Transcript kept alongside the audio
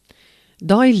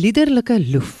Daai liederlike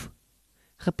loef,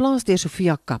 geplaas deur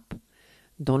Sofia Kap,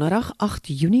 Donderdag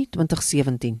 8 Junie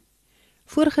 2017,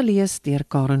 voorgelees deur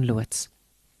Karen Loots.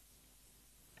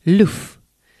 Loef,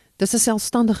 dis 'n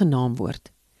selfstandige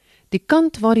naamwoord. Die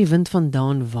kant waar die wind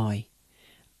vandaan waai.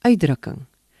 Uitdrukking,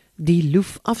 die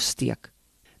loef afsteek,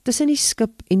 tussen die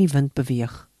skip en die wind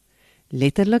beweeg.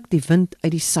 Letterlik die wind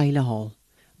uit die seile haal.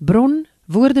 Bron,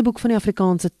 Woordeboek van die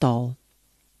Afrikaanse taal.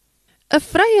 'n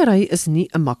Vryery is nie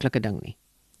 'n maklike ding nie.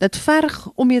 Dit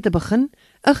verg om mee te begin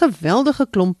 'n geweldige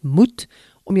klomp moed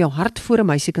om jou hart voor 'n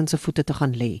meisiekind se voete te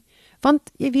gaan lê,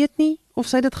 want jy weet nie of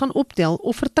sy dit gaan optel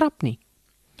of vertrap nie.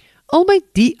 Albei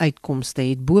die uitkomste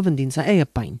het bovendien sy eie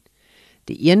pyn.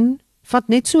 Die een vat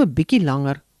net so 'n bietjie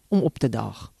langer om op te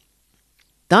daag.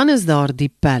 Dan is daar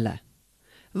die pelle.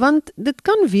 Want dit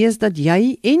kan wees dat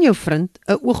jy en jou vriend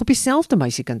 'n oog op dieselfde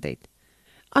meisiekind het.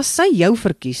 As sy jou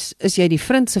verkies, is jy die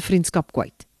vriend se vriendskap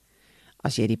kwyt.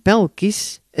 As jy die pel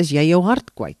kies, is jy jou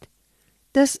hart kwyt.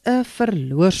 Dis 'n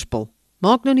verloorspel.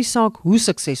 Maak nou nie saak hoe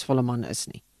suksesvol 'n man is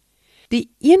nie. Die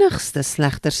enigste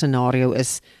slegter scenario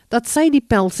is dat sy die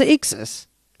pel se ex is,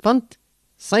 want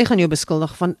sy gaan jou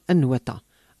beskuldig van 'n nota,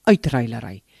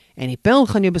 uitruilery, en die pel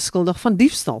gaan jou beskuldig van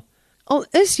diefstal. Al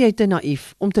is jy te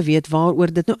naïef om te weet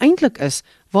waaroor dit nou eintlik is,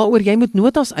 waaroor jy moet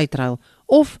notas uitruil,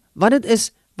 of wat dit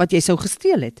is wat jy sou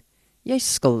gesteel het. Jy's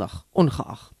skuldig,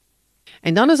 ongeag.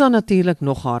 En dan is daar natuurlik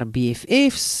nog haar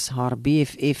BFF's, haar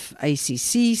BFF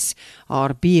ACC's,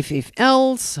 haar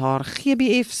BFFL's, haar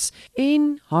GBF's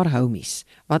en haar homies,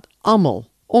 wat almal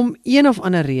om een of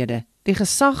ander rede die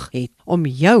gesag het om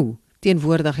jou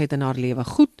teenwoordigheid in haar lewe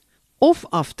goed of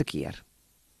af te keer.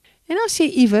 En as jy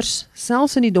iewers,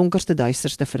 selfs in die donkerste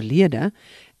duisterste verlede,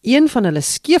 een van hulle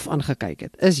skeef aangekyk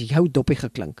het, is jou doppie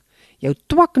geklink, jou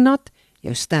twaknat,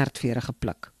 jou stertvere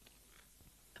gepluk.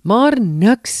 Maar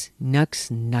niks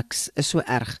is so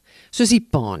erg soos die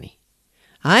pa nie.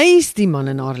 Hy is die man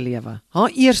in haar lewe,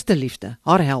 haar eerste liefde,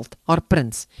 haar held, haar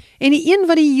prins, en die een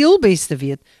wat die heel beste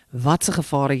weet wat se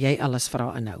gevare jy alles vir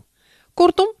haar inhou.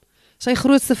 Kortom, sy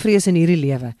grootste vrees in hierdie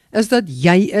lewe is dat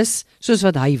jy is soos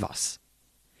wat hy was.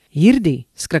 Hierdie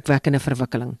skrikwekkende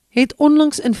verwikkeling het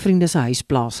onlangs in vriende se huis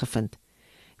plaasgevind.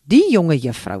 Die jonge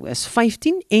juffrou is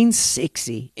 15 en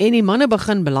sexy en die manne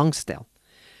begin belangstel.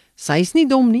 Sy is nie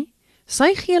dom nie,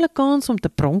 sy gee hulle kans om te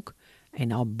pronk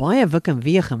en na baie wik en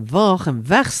weeg en waag en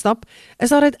wegstap is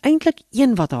daar uiteindelik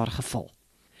een wat haar geval.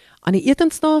 Aan die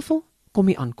etenstafel kom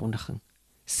die aankondiging.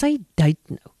 Sy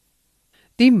date nou.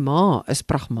 Die ma is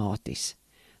pragmaties.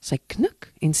 Sy knik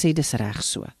en sê dis reg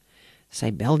so. Sy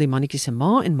bel die mannetjie se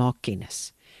ma en maak kennis.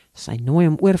 Sy nooi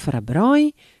hom oor vir 'n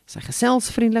braai, sy gesels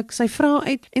vriendelik, sy vra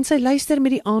uit en sy luister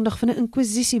met die aandag van 'n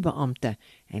inkwisisiebeampte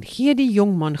en gee die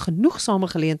jong man genoegsame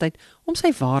geleentheid om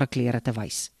sy ware klere te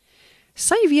wys.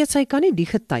 Sy weet sy kan nie die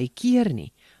gety keer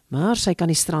nie, maar sy kan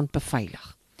die strand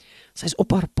beveilig. Sy is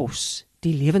op haar pos,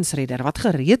 die lewensredder wat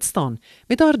gereed staan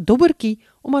met haar dobbertjie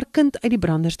om haar kind uit die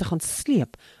branders te gaan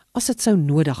sleep as dit sou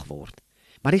nodig word.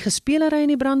 Maar die gespelery in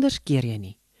die branders keer jy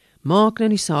nie. Maak nou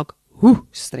nie saak hoe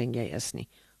streng jy is nie.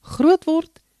 Groot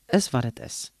word is wat dit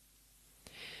is.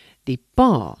 Die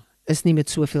pa is nie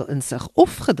met soveel insig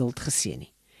of geduld geseën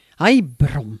nie. Hy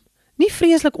brom, nie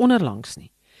vreeslik onderlangs nie.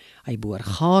 Hy boor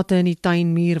gate in die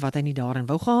tuinmuur wat hy nie daarin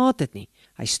wou gehad het nie.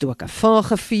 Hy stook 'n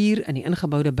vage vuur in die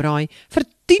ingeboude braai vir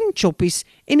 10 choppies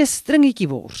en 'n stringetjie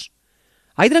wors.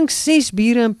 Hy drink 6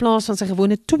 biere in plaas van sy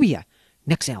gewone 2.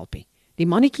 Niks help nie. Die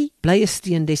mannetjie bly 'n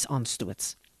steen des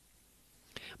aanstoots.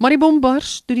 Maar die bom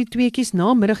bars toe die tweeetjies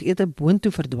na middagete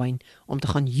boontoe verdwyn om te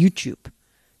gaan YouTube.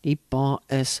 Die pa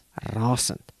is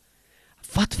rasend.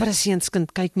 Wat vir 'n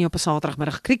seunskind kyk nie op 'n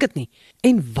Saterdagmiddag krieket nie.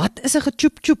 En wat is 'n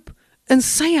getjoep-tjoep in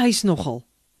sy huis nogal?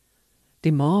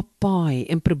 Die ma paai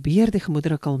en probeer die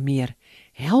gemoedere kalmeer.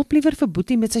 Help liewer vir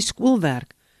Boetie met sy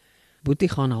skoolwerk. Boetie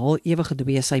gaan haal ewige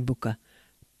dwee sy boeke.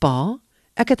 Pa,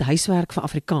 ek het huiswerk vir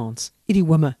Afrikaans,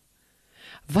 idiome.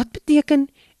 Wat beteken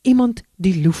iemand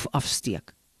die loef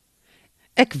afsteek?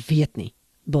 Ek weet nie,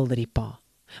 bulde die pa.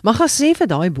 Maar ga sê vir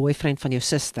daai boyfriend van jou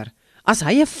suster, as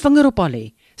hy 'n vinger op haar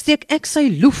lê, steek ek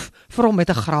sy loef vir hom met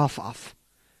 'n graaf af.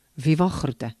 Viva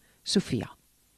groete, Sofia.